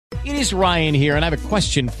It is Ryan here, and I have a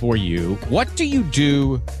question for you. What do you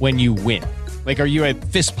do when you win? Like, are you a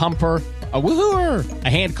fist pumper, a woo-hooer, a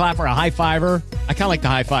hand clapper, a high fiver? I kind of like the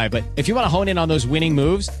high five, but if you want to hone in on those winning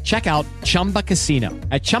moves, check out Chumba Casino.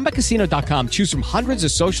 At ChumbaCasino.com, choose from hundreds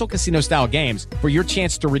of social casino-style games for your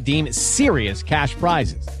chance to redeem serious cash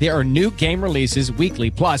prizes. There are new game releases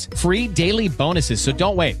weekly, plus free daily bonuses. So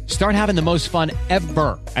don't wait. Start having the most fun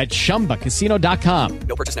ever at ChumbaCasino.com.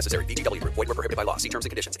 No purchase necessary. VGW Group. Void where prohibited by law. See terms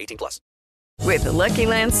and conditions. 18+. With the Lucky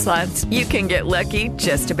Land Slots, you can get lucky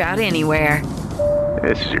just about anywhere.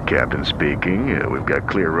 This is your captain speaking. We've got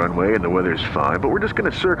clear runway and the weather's fine, but we're just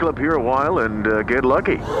going to circle up here a while and get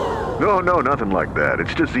lucky. No, nothing like that.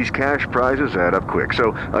 It's just these cash prizes add up quick.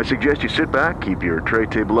 So I suggest you sit back, keep your tray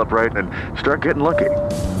table upright, and start getting lucky.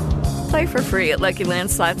 Play for free at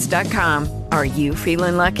LuckyLandSlots.com. Are you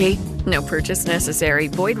feeling lucky? No purchase necessary.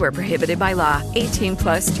 Void where prohibited by law.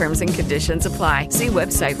 18+ terms and conditions apply. See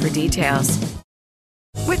website for details.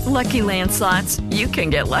 With Lucky Land Slots, you can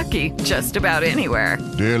get lucky just about anywhere.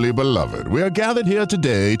 Dearly beloved, we are gathered here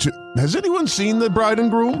today to... Has anyone seen the bride and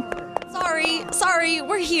groom? Sorry,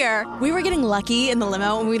 we're here. We were getting lucky in the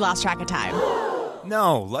limo and we lost track of time.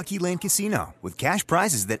 No, Lucky Land Casino, with cash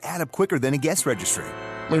prizes that add up quicker than a guest registry.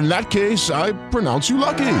 In that case, I pronounce you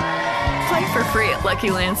lucky. Play for free at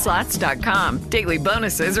LuckyLandSlots.com. Daily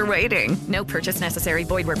bonuses are waiting. No purchase necessary.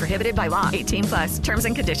 Void where prohibited by law. 18+. Terms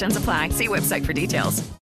and conditions apply. See website for details.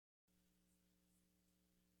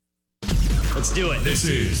 Let's do it. This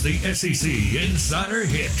is the SEC Insider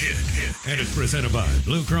Hit. And it's presented by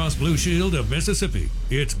Blue Cross Blue Shield of Mississippi.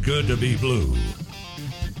 It's good to be blue.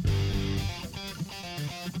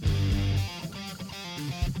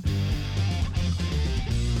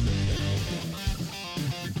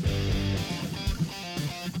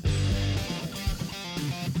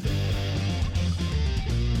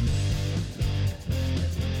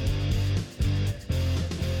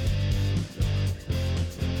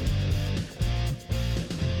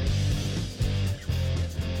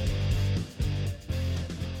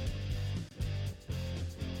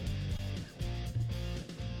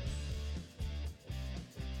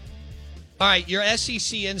 All right, your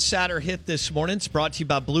SEC Insider Hit this morning is brought to you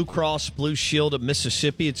by Blue Cross Blue Shield of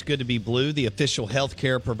Mississippi. It's good to be blue, the official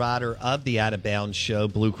healthcare provider of the Out of Bounds show,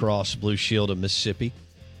 Blue Cross Blue Shield of Mississippi.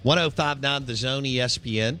 105.9 The Zone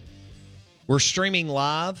ESPN. We're streaming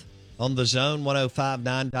live on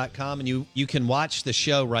thezone1059.com, and you can watch the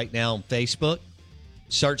show right now on Facebook.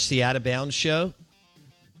 Search the Out of Bounds show,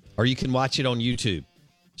 or you can watch it on YouTube.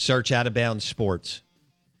 Search Out of Bounds Sports.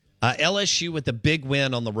 LSU with a big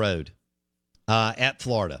win on the road. At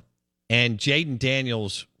Florida. And Jaden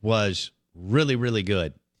Daniels was really, really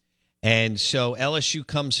good. And so LSU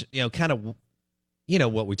comes, kind of,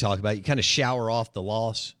 what we talk about. You kind of shower off the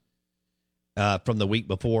loss from the week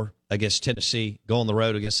before against Tennessee, go on the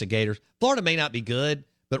road against the Gators. Florida may not be good,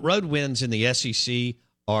 but road wins in the SEC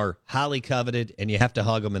are highly coveted, and you have to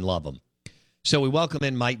hug them and love them. So we welcome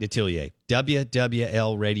in Mike Detillier,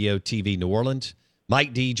 WWL Radio TV New Orleans.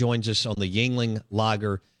 Mike D joins us on the Yuengling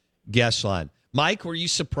Lager guest line. Mike, were you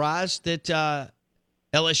surprised that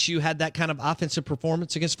LSU had that kind of offensive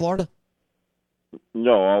performance against Florida?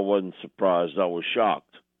 No, I wasn't surprised. I was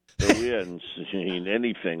shocked. We hadn't seen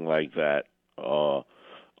anything like that all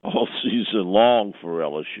season long for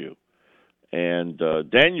LSU. And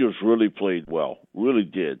Daniels really played well, really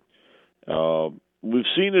did. We've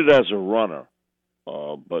seen it as a runner,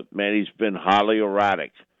 but, man, he's been highly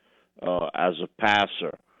erratic as a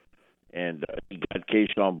passer. And he got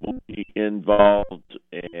Keyshawn Boutte involved,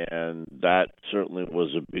 and that certainly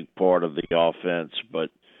was a big part of the offense. But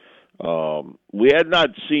we had not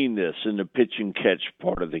seen this in the pitch and catch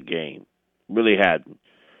part of the game. Really hadn't.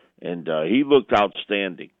 And he looked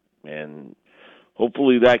outstanding. And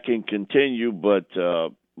hopefully that can continue. But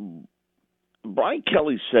Brian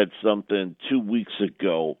Kelly said something 2 weeks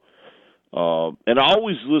ago. And I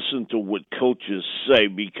always listen to what coaches say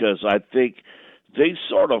because I think – they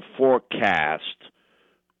sort of forecast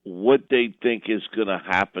what they think is going to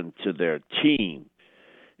happen to their team.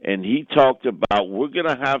 And he talked about we're going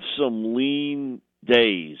to have some lean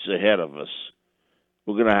days ahead of us.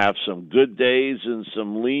 We're going to have some good days and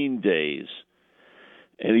some lean days.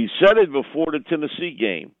 And he said it before the Tennessee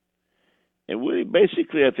game. And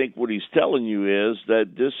basically I think what he's telling you is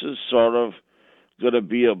that this is sort of going to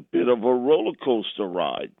be a bit of a roller coaster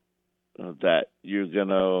ride. That you're going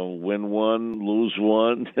to win one, lose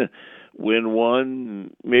one, win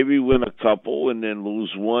one, maybe win a couple, and then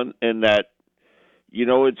lose one, and that,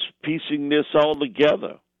 it's piecing this all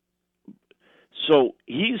together. So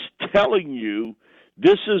he's telling you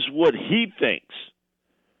this is what he thinks.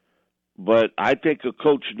 but I think a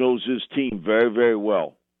coach knows his team very, very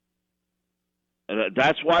well. And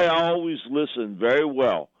that's why I always listen very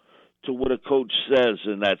well to what a coach says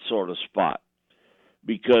in that sort of spot,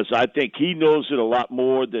 because I think he knows it a lot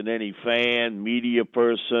more than any fan, media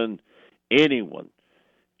person, anyone.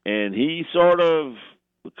 And he sort of,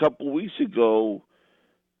 a couple weeks ago,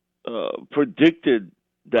 predicted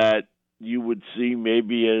that you would see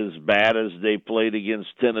maybe as bad as they played against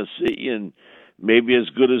Tennessee and maybe as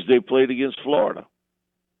good as they played against Florida.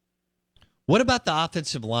 What about the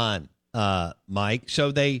offensive line, Mike?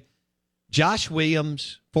 So Josh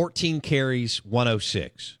Williams, 14 carries,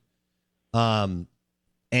 106. And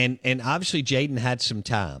obviously Jaden had some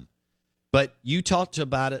time. But you talked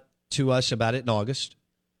to us about it in August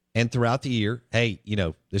and throughout the year. Hey,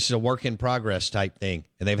 this is a work in progress type thing.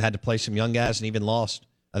 And they've had to play some young guys and even lost,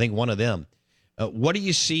 I think, one of them. What are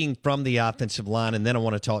you seeing from the offensive line? And then I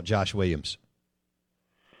want to talk Josh Williams.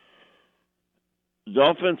 The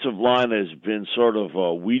offensive line has been sort of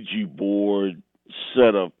a Ouija board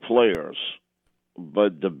set of players.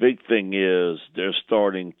 But the big thing is they're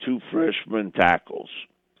starting 2 freshman tackles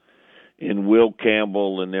in Will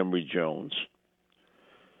Campbell and Emory Jones.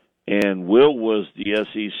 And Will was the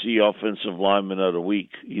SEC Offensive Lineman of the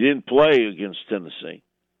Week. He didn't play against Tennessee.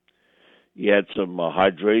 He had some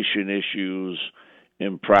hydration issues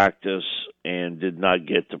in practice and did not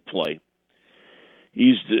get to play.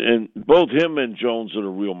 And both him and Jones are the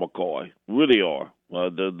real McCoy, really are.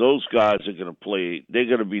 Those guys are going to play. They're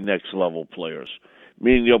going to be next level players,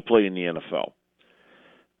 meaning they'll play in the NFL.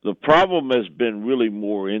 The problem has been really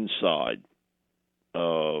more inside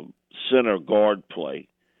center guard play.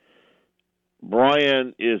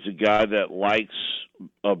 Brian is a guy that likes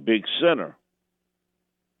a big center,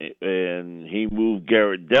 and he moved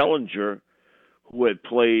Garrett Dellinger, who had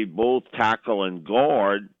played both tackle and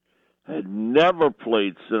guard, had never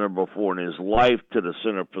played center before in his life, to the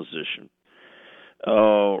center position.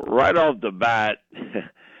 Right off the bat,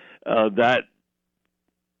 that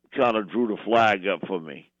kind of drew the flag up for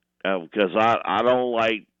me, because I don't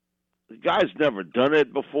like, the guy's never done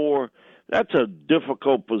it before. That's a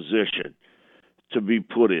difficult position to be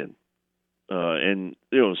put in. And,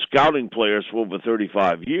 scouting players for over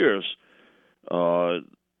 35 years,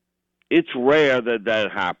 it's rare that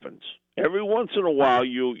happens. Every once in a while,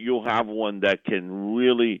 you'll have one that can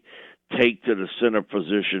really take to the center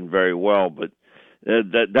position very well, but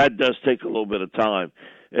that does take a little bit of time.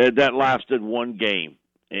 That lasted one game.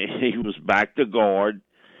 He was back to guard,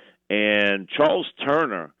 and Charles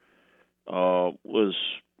Turner was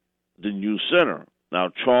the new center. Now,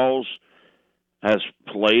 Charles has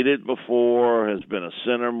played it before, has been a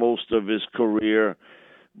center most of his career,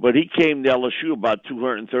 but he came to LSU about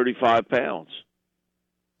 235 pounds.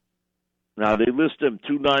 Now, they list him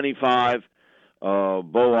 295.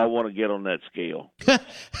 Bo, I want to get on that scale.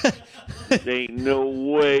 There ain't no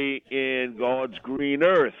way in God's green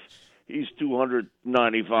earth he's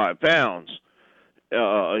 295 pounds.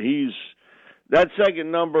 That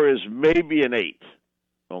second number is maybe an 8,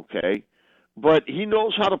 okay? But he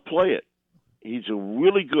knows how to play it. He's a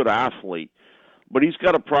really good athlete, but he's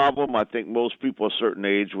got a problem I think most people a certain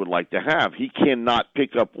age would like to have. He cannot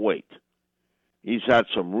pick up weight. He's had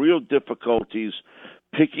some real difficulties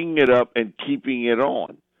picking it up and keeping it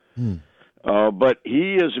on. But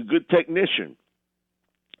he is a good technician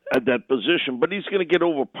at that position, but he's going to get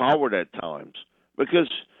overpowered at times because,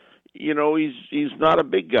 he's not a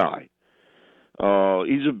big guy.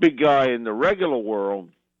 He's a big guy in the regular world.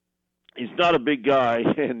 He's not a big guy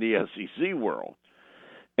in the SEC world.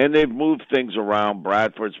 And they've moved things around.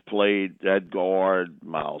 Bradford's played at guard.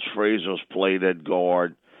 Miles Frazier's played at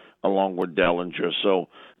guard along with Dellinger. So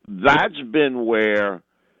that's been where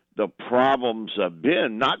the problems have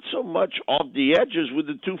been, not so much off the edges with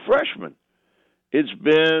the 2 freshmen. It's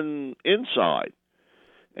been inside.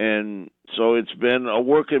 And so it's been a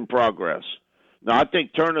work in progress. Now, I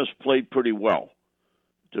think Turner's played pretty well,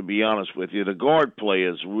 to be honest with you. The guard play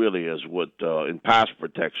is what, in pass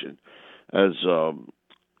protection, has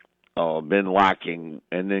been lacking.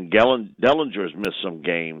 And then Dellinger's missed some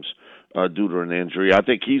games due to an injury. I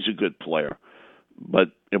think he's a good player. But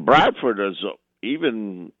Bradford is,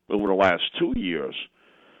 even over the last 2 years,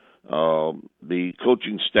 the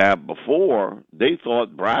coaching staff before, they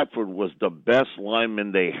thought Bradford was the best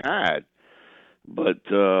lineman they had. But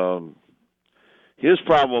his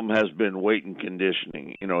problem has been weight and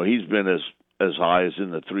conditioning. He's been as high as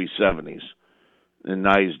in the 370s. And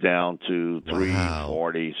now he's down to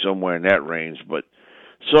 340, somewhere in that range. But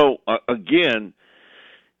so, again,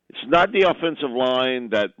 it's not the offensive line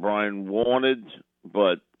that Brian wanted,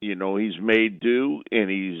 but, he's made do, and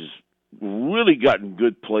he's really gotten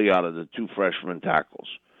good play out of the two freshman tackles,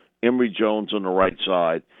 Emory Jones on the right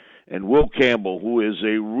side and Will Campbell, who is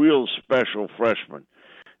a real special freshman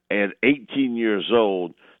at 18 years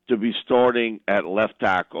old, to be starting at left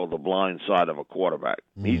tackle, the blind side of a quarterback.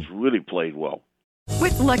 He's really played well.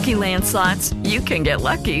 With Lucky Land Slots, you can get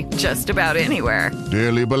lucky just about anywhere.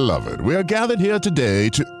 Dearly beloved, we are gathered here today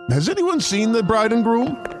to... Has anyone seen the bride and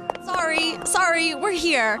groom? Sorry, we're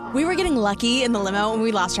here. We were getting lucky in the limo and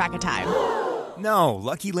we lost track of time. No,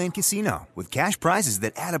 Lucky Land Casino, with cash prizes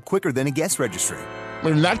that add up quicker than a guest registry.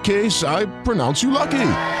 In that case, I pronounce you lucky.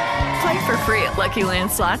 Play for free at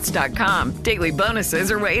LuckyLandSlots.com. Daily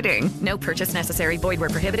bonuses are waiting. No purchase necessary. Void where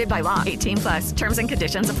prohibited by law. 18+. Terms and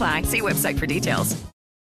conditions apply. See website for details.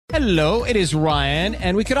 Hello, it is Ryan,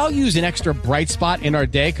 and we could all use an extra bright spot in our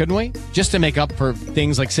day, couldn't we? Just to make up for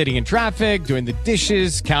things like sitting in traffic, doing the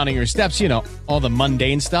dishes, counting your steps, you know, all the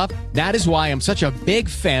mundane stuff. That is why I'm such a big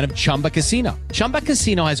fan of Chumba Casino. Chumba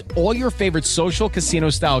Casino has all your favorite social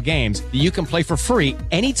casino-style games that you can play for free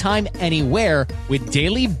anytime, anywhere with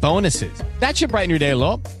daily bonuses. That should brighten your day a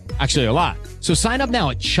little. Actually, a lot. So sign up now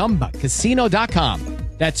at ChumbaCasino.com.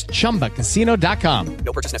 That's ChumbaCasino.com.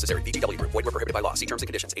 No purchase necessary. VGW Group. Void where prohibited by law. See terms and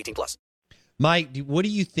conditions. 18+. Mike, what do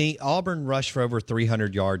you think? Auburn rushed for over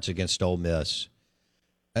 300 yards against Ole Miss.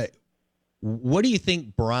 What do you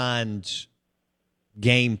think Brian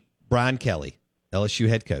Kelly, LSU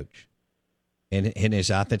head coach, and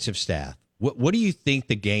his offensive staff, what do you think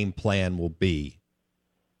the game plan will be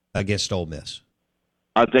against Ole Miss?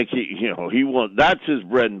 I think he wants, that's his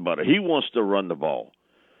bread and butter. He wants to run the ball.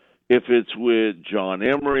 If it's with John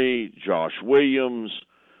Emery, Josh Williams,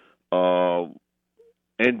 and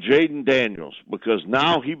Jaden Daniels, because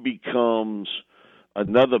now he becomes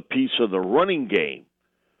another piece of the running game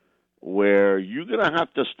where you're going to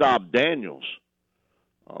have to stop Daniels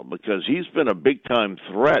because he's been a big-time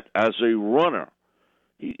threat as a runner.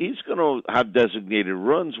 He's going to have designated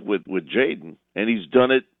runs with Jaden, and he's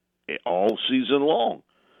done it all season long.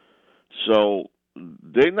 So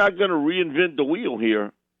they're not going to reinvent the wheel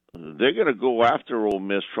here. They're going to go after Ole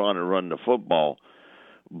Miss trying to run the football.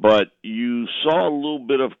 But you saw a little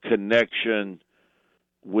bit of connection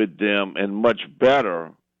with them and much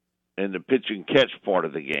better in the pitch and catch part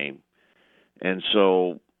of the game. And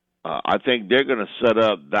so I think they're going to set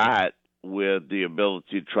up that with the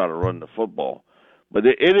ability to try to run the football. But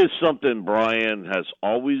it is something Brian has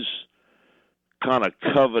always kind of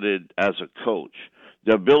coveted as a coach,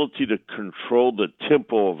 the ability to control the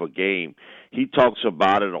tempo of a game. He talks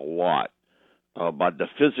about it a lot, about the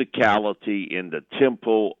physicality and the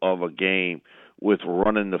tempo of a game with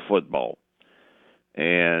running the football.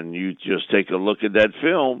 And you just take a look at that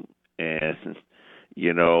film, and,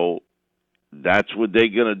 you know, that's what they're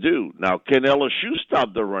going to do. Now, can LSU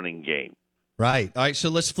stop the running game? Right. All right, so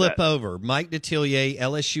let's flip over. Mike Detillier,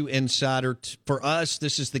 LSU Insider. For us,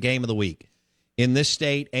 this is the game of the week in this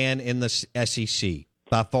state and in the SEC.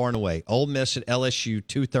 By far and away. Ole Miss at LSU,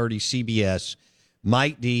 2:30 CBS.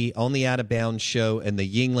 Mike D on the Out of Bounds show and the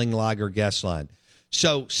Yingling Lager guest line.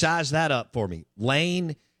 So size that up for me.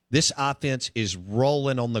 Lane, this offense is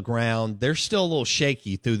rolling on the ground. They're still a little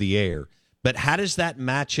shaky through the air. But how does that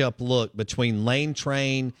matchup look between Lane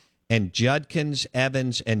Train and Judkins,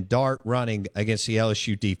 Evans, and Dart running against the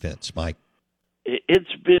LSU defense, Mike?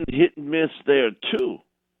 It's been hit and miss there, too,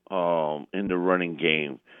 in the running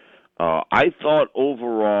game. I thought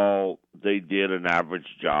overall they did an average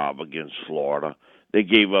job against Florida. They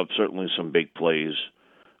gave up certainly some big plays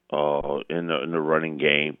in the running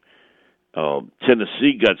game.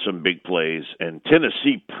 Tennessee got some big plays, and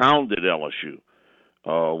Tennessee pounded LSU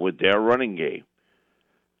with their running game.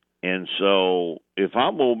 And so if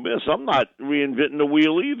I'm Ole Miss, I'm not reinventing the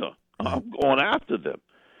wheel either. I'm going after them.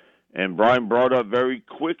 And Brian brought up very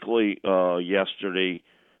quickly yesterday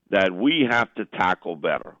that we have to tackle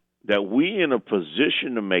better, that we in a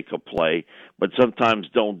position to make a play, but sometimes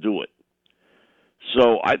don't do it.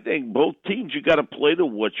 So I think both teams, you got to play to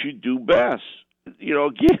what you do best. You know,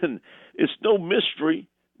 again, it's no mystery.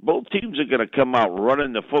 Both teams are going to come out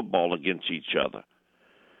running the football against each other.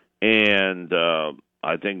 And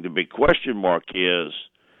I think the big question mark is,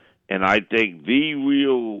 and I think the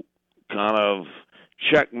real kind of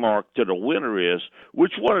check mark to the winner is,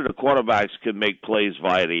 which one of the quarterbacks can make plays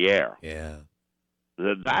via the air? Yeah.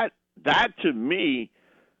 That to me,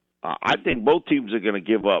 I think both teams are going to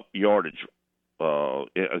give up yardage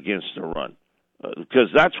against the run because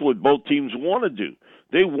that's what both teams want to do.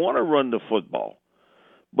 They want to run the football,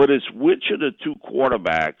 but it's which of the two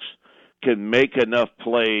quarterbacks can make enough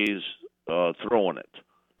plays throwing it.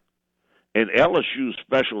 And LSU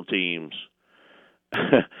special teams,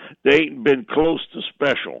 they ain't been close to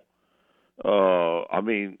special I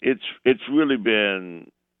mean, it's really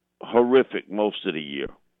been horrific most of the year.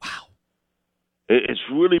 Wow. It's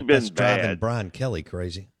really been That's bad. driving Brian Kelly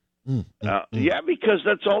crazy. Yeah, because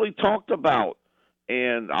that's all he talked about.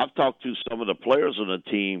 And I've talked to some of the players on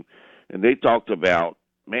the team, and they talked about,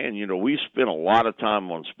 man, we spent a lot of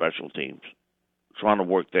time on special teams trying to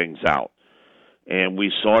work things out. And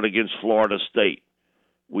we saw it against Florida State.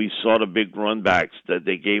 We saw the big runbacks that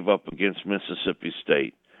they gave up against Mississippi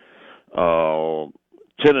State.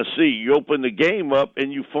 Tennessee, you opened the game up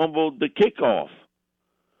and you fumbled the kickoff.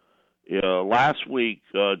 Last week,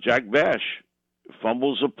 Jack Bash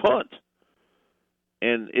fumbles a punt.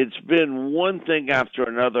 And it's been one thing after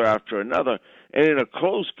another. And in a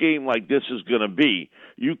close game like this is going to be,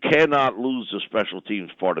 you cannot lose the special teams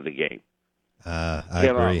part of the game. I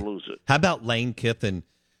cannot agree. lose it. How about Lane Kiffin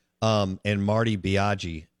and Marty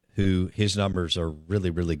Biaggi, who his numbers are really,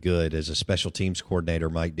 really good as a special teams coordinator,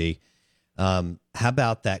 Mike D. How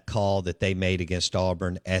about that call that they made against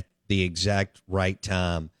Auburn at the exact right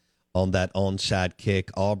time on that onside kick?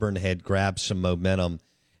 Auburn had grabbed some momentum,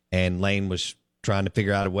 and Lane was trying to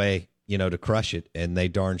figure out a way, to crush it, and they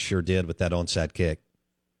darn sure did with that onside kick.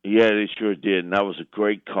 Yeah, they sure did, and that was a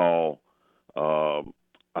great call.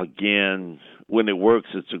 Again, when it works,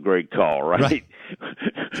 it's a great call, right?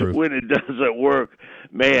 True. When it doesn't work,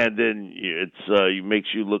 man, then it makes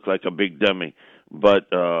you look like a big dummy. But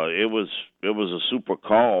it was a super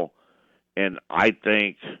call, and I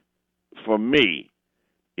think for me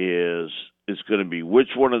it's going to be which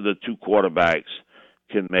one of the two quarterbacks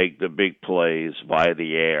can make the big plays via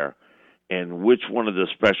the air, and which one of the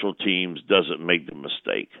special teams doesn't make the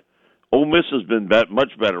mistake. Ole Miss has been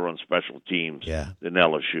much better on special teams than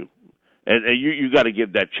LSU. And you got to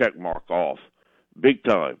give that check mark off big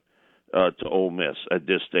time to Ole Miss at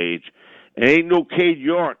this stage. And ain't no Cade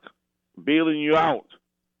York bailing you out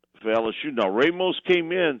for LSU. Now, Ramos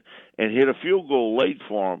came in and hit a field goal late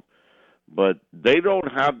for him, but they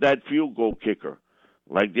don't have that field goal kicker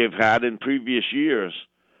like they've had in previous years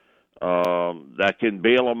that can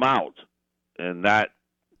bail them out. And that,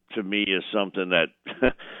 to me, is something that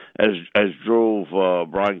has drove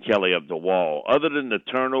Brian Kelly up the wall. Other than the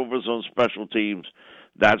turnovers on special teams,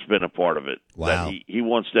 that's been a part of it. Wow. That he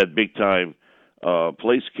wants that big-time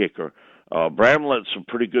place kicker. Bramlett's a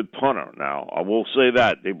pretty good punter now. I will say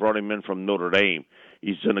that. They brought him in from Notre Dame.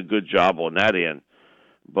 He's done a good job on that end.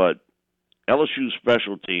 But LSU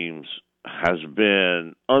special teams has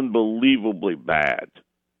been unbelievably bad.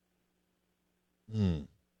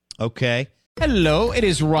 Okay. Hello, it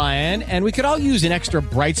is Ryan, and we could all use an extra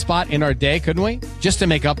bright spot in our day, couldn't we? Just to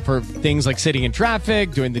make up for things like sitting in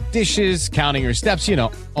traffic, doing the dishes, counting your steps,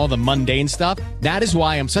 all the mundane stuff. That is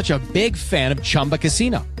why I'm such a big fan of Chumba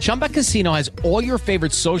Casino. Chumba Casino has all your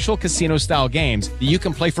favorite social casino-style games that you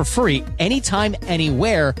can play for free anytime,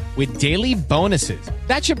 anywhere with daily bonuses.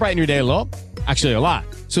 That should brighten your day a little. Actually, a lot.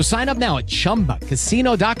 So sign up now at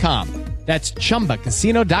ChumbaCasino.com. That's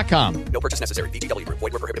ChumbaCasino.com. No purchase necessary. VGW Group.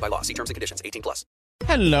 Void where prohibited by law. See terms and conditions. 18+.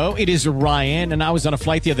 Hello, it is Ryan, and I was on a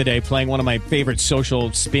flight the other day playing one of my favorite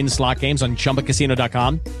social spin slot games on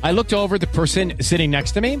ChumbaCasino.com. I looked over at the person sitting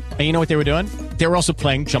next to me, and you know what they were doing? They were also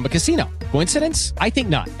playing Chumba Casino. Coincidence? I think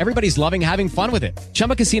not. Everybody's loving having fun with it.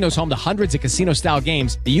 Chumba Casino is home to hundreds of casino-style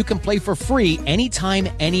games that you can play for free anytime,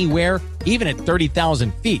 anywhere, even at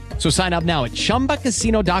 30,000 feet. So sign up now at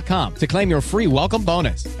ChumbaCasino.com to claim your free welcome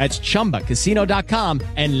bonus. That's ChumbaCasino.com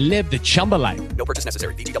and live the Chumba life. No purchase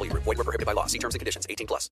necessary. VGW Group. Void where prohibited by law. See terms and conditions.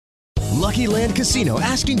 18+. Lucky Land Casino,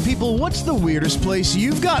 asking people, what's the weirdest place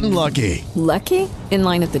you've gotten lucky? Lucky? In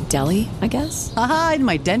line at the deli, I guess? Aha, in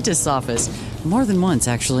my dentist's office. More than once,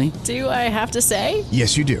 actually. Do I have to say?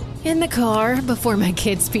 Yes, you do. In the car before my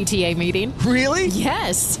kids' PTA meeting. Really?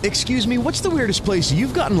 Yes. Excuse me, what's the weirdest place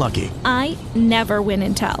you've gotten lucky? I never win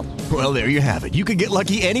and tell. Well, there you have it. You can get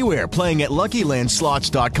lucky anywhere, playing at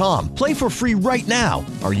LuckyLandSlots.com. Play for free right now.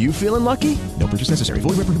 Are you feeling lucky? No purchase necessary.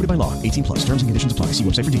 Void where prohibited by law. 18+. Terms and conditions apply. See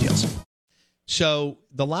website for details. So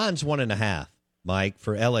the line's 1.5, Mike,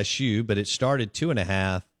 for LSU, but it started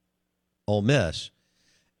 2.5 Ole Miss.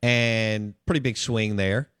 And pretty big swing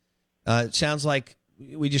there. It sounds like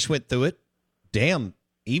we just went through it. Damn,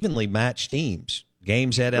 evenly matched teams.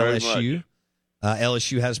 Games at Very LSU.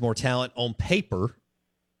 LSU has more talent on paper,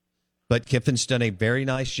 but Kiffin's done a very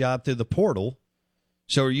nice job through the portal.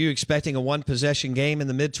 So are you expecting a one-possession game in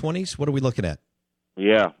the mid-20s? What are we looking at?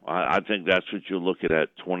 Yeah, I think that's what you're looking at,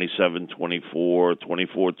 27-24,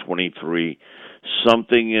 24-23,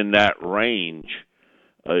 something in that range.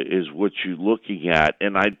 Is what you're looking at.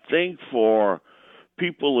 And I think for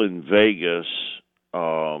people in Vegas,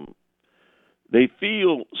 they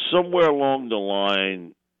feel somewhere along the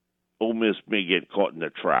line Ole Miss may get caught in the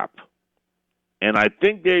trap. And I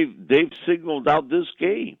think they've signaled out this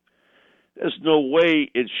game. There's no way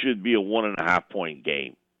it should be a 1.5-point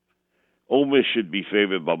game. Ole Miss should be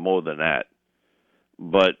favored by more than that.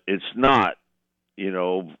 But it's not,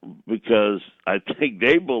 because I think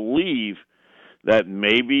they believe that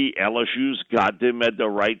maybe LSU's got them at the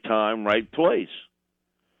right time, right place.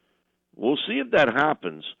 We'll see if that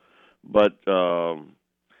happens. But,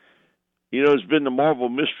 it's been the Marvel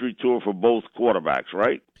Mystery Tour for both quarterbacks,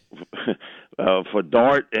 right? For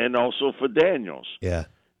Dart and also for Daniels. Yeah.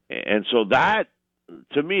 And so that,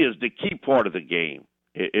 to me, is the key part of the game.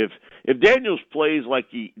 If Daniels plays like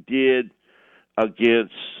he did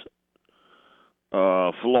against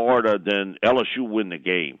Florida, then LSU win the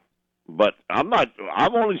game. But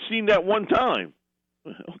I've only seen that one time.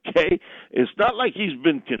 Okay? It's not like he's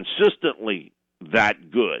been consistently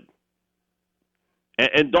that good.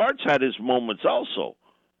 And Dart's had his moments also,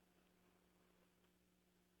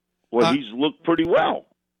 where he's looked pretty well.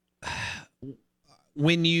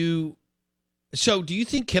 So do you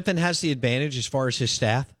think Kiffin has the advantage as far as his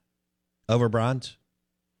staff over Bronze?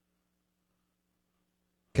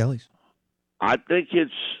 Kelly's? I think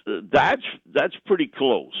that's pretty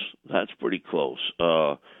close. That's pretty close.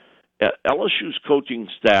 LSU's coaching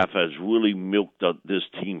staff has really milked this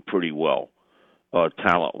team pretty well,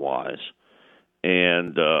 talent-wise.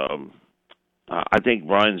 And I think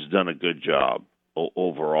Brian's done a good job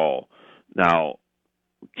overall. Now,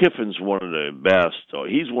 Kiffin's one of the best.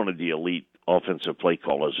 He's one of the elite offensive play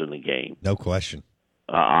callers in the game. No question.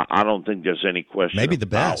 I don't think there's any question. Maybe the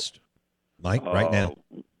best, Mike, right now.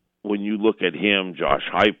 When you look at him, Josh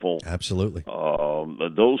Heupel. Absolutely.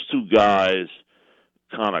 Those two guys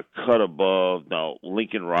kind of cut above. Now,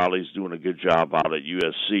 Lincoln Riley's doing a good job out at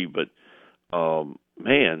USC, but,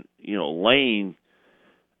 Lane,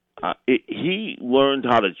 he learned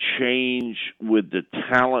how to change with the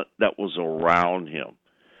talent that was around him,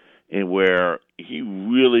 and where he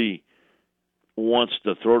really wants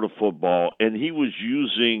to throw the football, and he was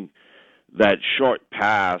using that short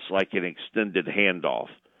pass like an extended handoff.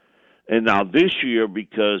 And now this year,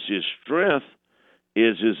 because his strength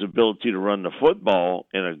is his ability to run the football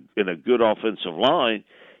in a good offensive line,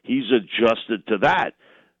 he's adjusted to that.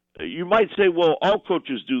 You might say, well, all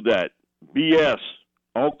coaches do that. BS.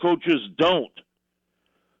 All coaches don't.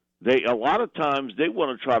 A lot of times they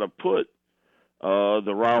want to try to put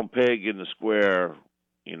the round peg in the square,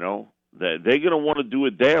 They're going to want to do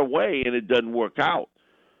it their way, and it doesn't work out.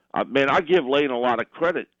 I give Lane a lot of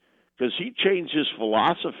credit because he changed his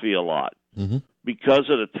philosophy a lot because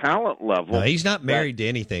of the talent level. No, he's not married to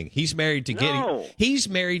anything. He's married to He's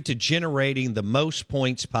married to generating the most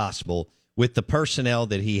points possible with the personnel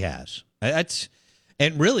that he has.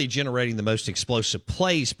 And really generating the most explosive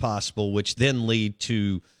plays possible, which then lead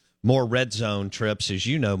to more red zone trips, as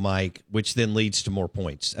you know, Mike, which then leads to more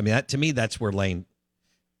points. I mean, to me, that's where Lane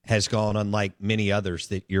has gone, unlike many others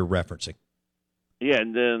that you're referencing. Yeah,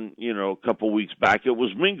 and then, a couple of weeks back, it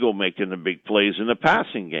was Mingo making the big plays in the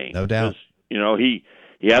passing game. No doubt. He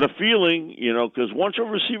had a feeling, because once a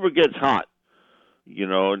receiver gets hot,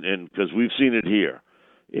 and because we've seen it here,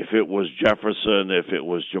 if it was Jefferson, if it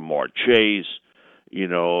was Jamar Chase,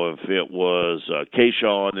 if it was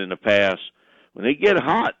Keyshawn in the past, when they get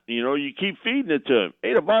hot, you keep feeding it to him.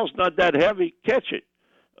 Hey, the ball's not that heavy. Catch it.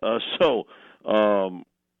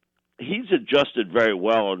 He's adjusted very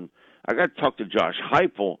well, and I got to talk to Josh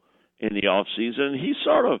Heupel in the offseason. He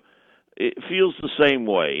sort of feels the same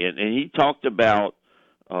way, and he talked about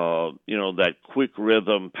that quick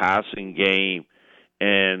rhythm passing game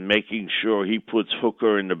and making sure he puts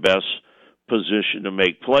Hooker in the best position to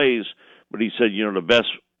make plays. But he said, the best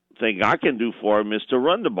thing I can do for him is to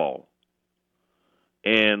run the ball.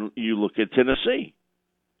 And you look at Tennessee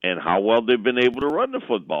and how well they've been able to run the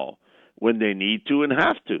football when they need to and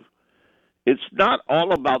have to. It's not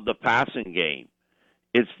all about the passing game.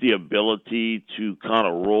 It's the ability to kind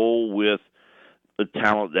of roll with the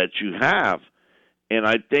talent that you have. And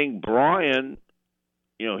I think Brian,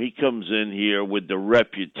 he comes in here with the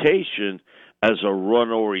reputation as a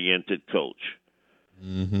run-oriented coach.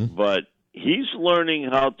 But he's learning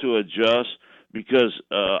how to adjust because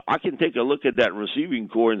I can take a look at that receiving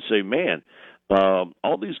core and say, man,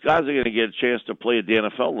 all these guys are going to get a chance to play at the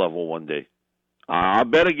NFL level one day. I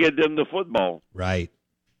better get them the football. Right.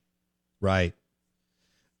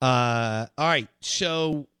 All right.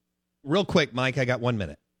 So, real quick, Mike, I got 1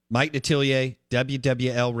 minute. Mike Detillier,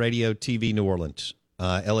 WWL Radio TV New Orleans,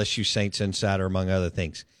 LSU Saints Insider, among other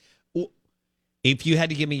things. If you had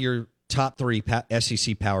to give me your top three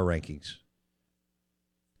SEC power rankings,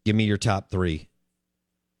 give me your top three.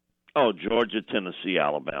 Oh, Georgia, Tennessee,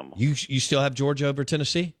 Alabama. You still have Georgia over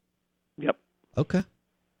Tennessee? Yep. Okay.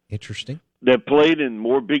 Interesting. They've played in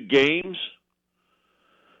more big games.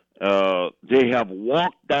 They have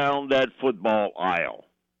walked down that football aisle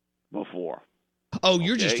before. Oh,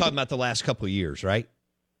 you're just talking about the last couple of years, right?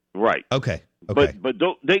 Right. Okay. But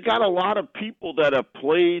they got a lot of people that have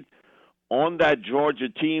played on that Georgia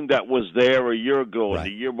team that was there a year ago and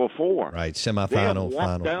the year before. Right, semifinal, they have walked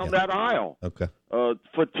final. down that aisle. Okay.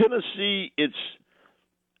 For Tennessee,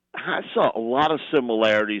 I saw a lot of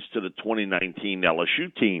similarities to the 2019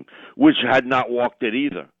 LSU team, which had not walked it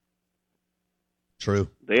either. True.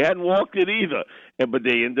 They hadn't walked it either, but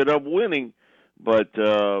they ended up winning. But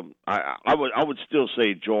I would still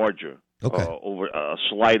say Georgia over a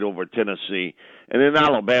slight over Tennessee, and in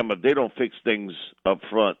Alabama they don't fix things up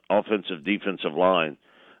front, offensive, defensive line.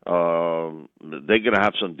 They're going to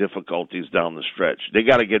have some difficulties down the stretch. They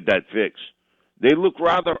got to get that fixed. They look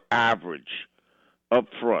rather average up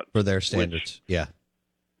front for their standards. Yeah,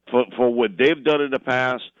 for what they've done in the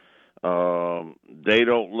past. They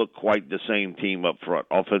don't look quite the same team up front,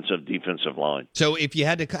 offensive, defensive line. So if you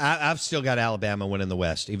had to, I've still got Alabama winning the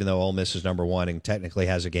West, even though Ole Miss is number one and technically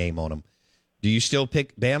has a game on them. Do you still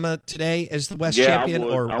pick Bama today as the West champion?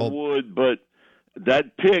 I would, but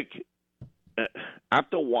that pick,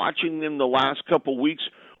 after watching them the last couple weeks,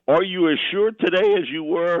 are you as sure today as you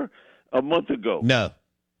were a month ago? No.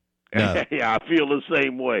 Yeah, I feel the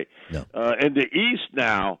same way. No. And the East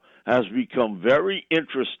now has become very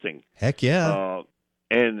interesting. Heck yeah.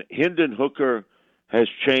 And Hendon Hooker has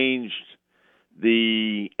changed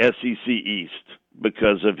the SEC East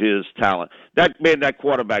because of his talent. That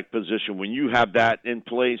quarterback position, when you have that in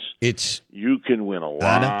place, you can win a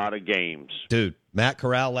lot of games. Dude, Matt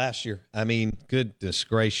Corral last year. I mean, goodness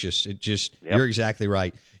gracious. You're exactly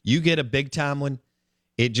right. You get a big-time one,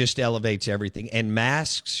 it just elevates everything and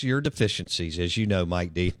masks your deficiencies, as you know,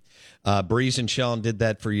 Mike D. Breeze and Sean did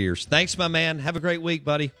that for years. Thanks, my man. Have a great week,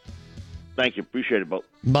 buddy. Thank you. Appreciate it, both.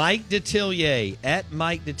 Mike Detillier, at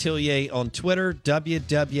Mike Detillier on Twitter,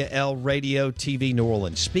 WWL Radio TV New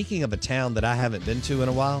Orleans. Speaking of a town that I haven't been to in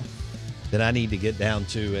a while, that I need to get down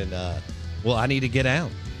to, and I need to get out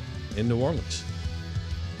in New Orleans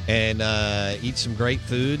and eat some great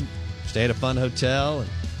food, stay at a fun hotel, and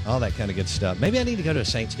all that kind of good stuff. Maybe I need to go to a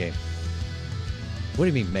Saints game. What do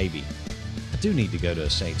you mean, maybe? I do need to go to a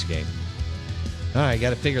Saints game. All right,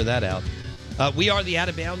 got to figure that out. We are the Out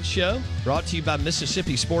of Bounds Show, brought to you by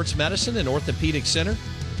Mississippi Sports Medicine and Orthopedic Center.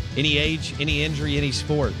 Any age, any injury, any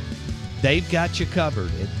sport. They've got you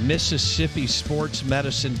covered at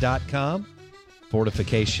MississippiSportsMedicine.com.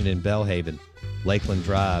 Fortification in Belhaven, Lakeland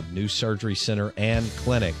Drive, New Surgery Center and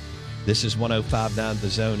Clinic. This is 105.9 The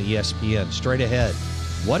Zone ESPN. Straight ahead,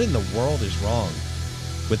 what in the world is wrong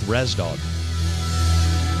with ResDog?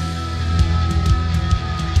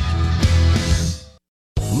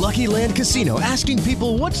 Lucky Land Casino, asking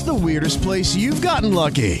people, what's the weirdest place you've gotten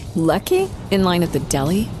lucky? Lucky? In line at the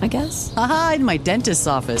deli, I guess? Aha, in my dentist's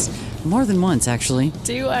office. More than once, actually.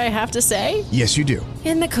 Do I have to say? Yes, you do.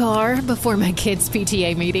 In the car before my kids'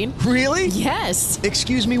 PTA meeting. Really? Yes.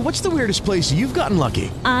 Excuse me, what's the weirdest place you've gotten lucky?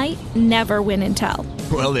 I never win and tell.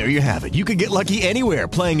 Well, there you have it. You can get lucky anywhere,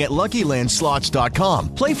 playing at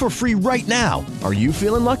LuckyLandSlots.com. Play for free right now. Are you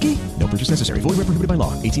feeling lucky? No purchase necessary. Void where prohibited by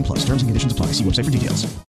law. 18+. Terms and conditions apply. See website for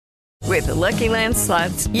details. With the Lucky Land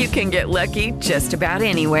Slots, you can get lucky just about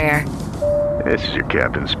anywhere. This is your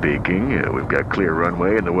captain speaking. We've got clear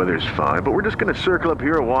runway and the weather's fine, but we're just going to circle up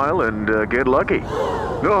here a while and get lucky.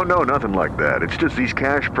 No, nothing like that. It's just these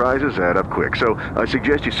cash prizes add up quick. So I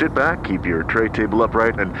suggest you sit back, keep your tray table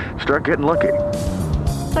upright, and start getting lucky.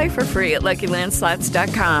 Play for free at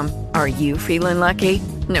LuckyLandSlots.com. Are you feeling lucky?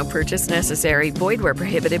 No purchase necessary. Void where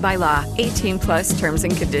prohibited by law. 18+ terms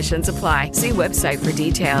and conditions apply. See website for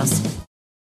details.